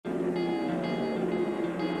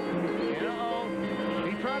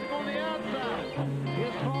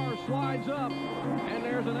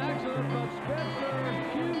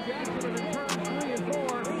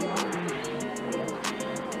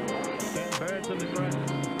in the track.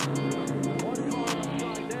 One car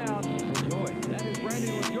upside down. LaJoie. That is Randy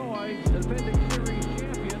LaJoie, the defending series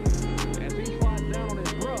champion, as he slides down on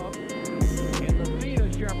his grub in the Vita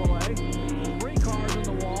Chevrolet. 3 cars in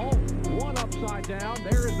the wall, one upside down.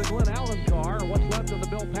 There is the Glenn Allen car. What's left of the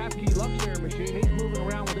Bill Papke Luxair machine. He's moving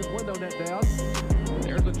around with his window net down.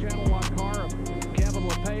 There's a channel lock car of Kevin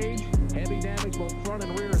LePage. Heavy damage both front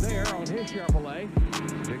and rear there on his Chevrolet.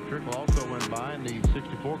 Dick Trickle also went by in the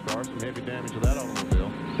 64 car. Some heavy damage to that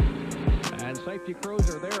automobile. And safety crews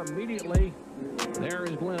are there immediately. There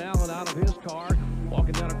is Glenn Allen out of his car,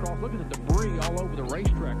 walking down across. Look at the debris all over the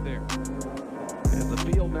racetrack there. As the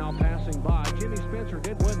field now passing by. Jimmy Spencer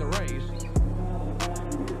did win the race.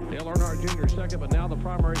 Dale Earnhardt Jr. second, but now the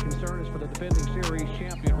primary concern is for the defending series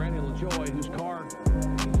champion, Randy LaJoie, whose car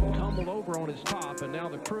tumbled over on its top, and now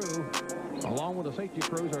the crew, along with the safety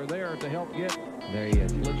crews, are there to help get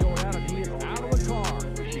LaJoie out of the car.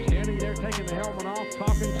 Standing there, taking the helmet off,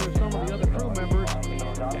 talking to some of the other crew members,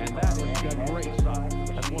 and that is a great sign.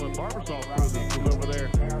 That's one of the Barbasol crew that was over there.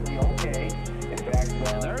 And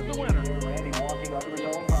there's the winner.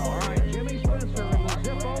 All right, Jimmy Spencer in the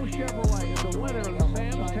Zippo Chevrolet is the winner of the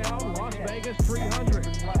Samstown Las Vegas 300.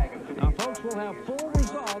 Now, folks, we'll have full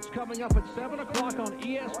results coming up at 7 o'clock on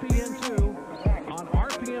ESPN2 on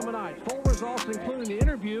RPM tonight. Full results including the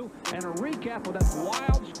interview and a recap of that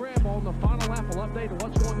wild scramble on the final lap. Will update on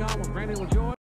what's going on with Randy LaJoie.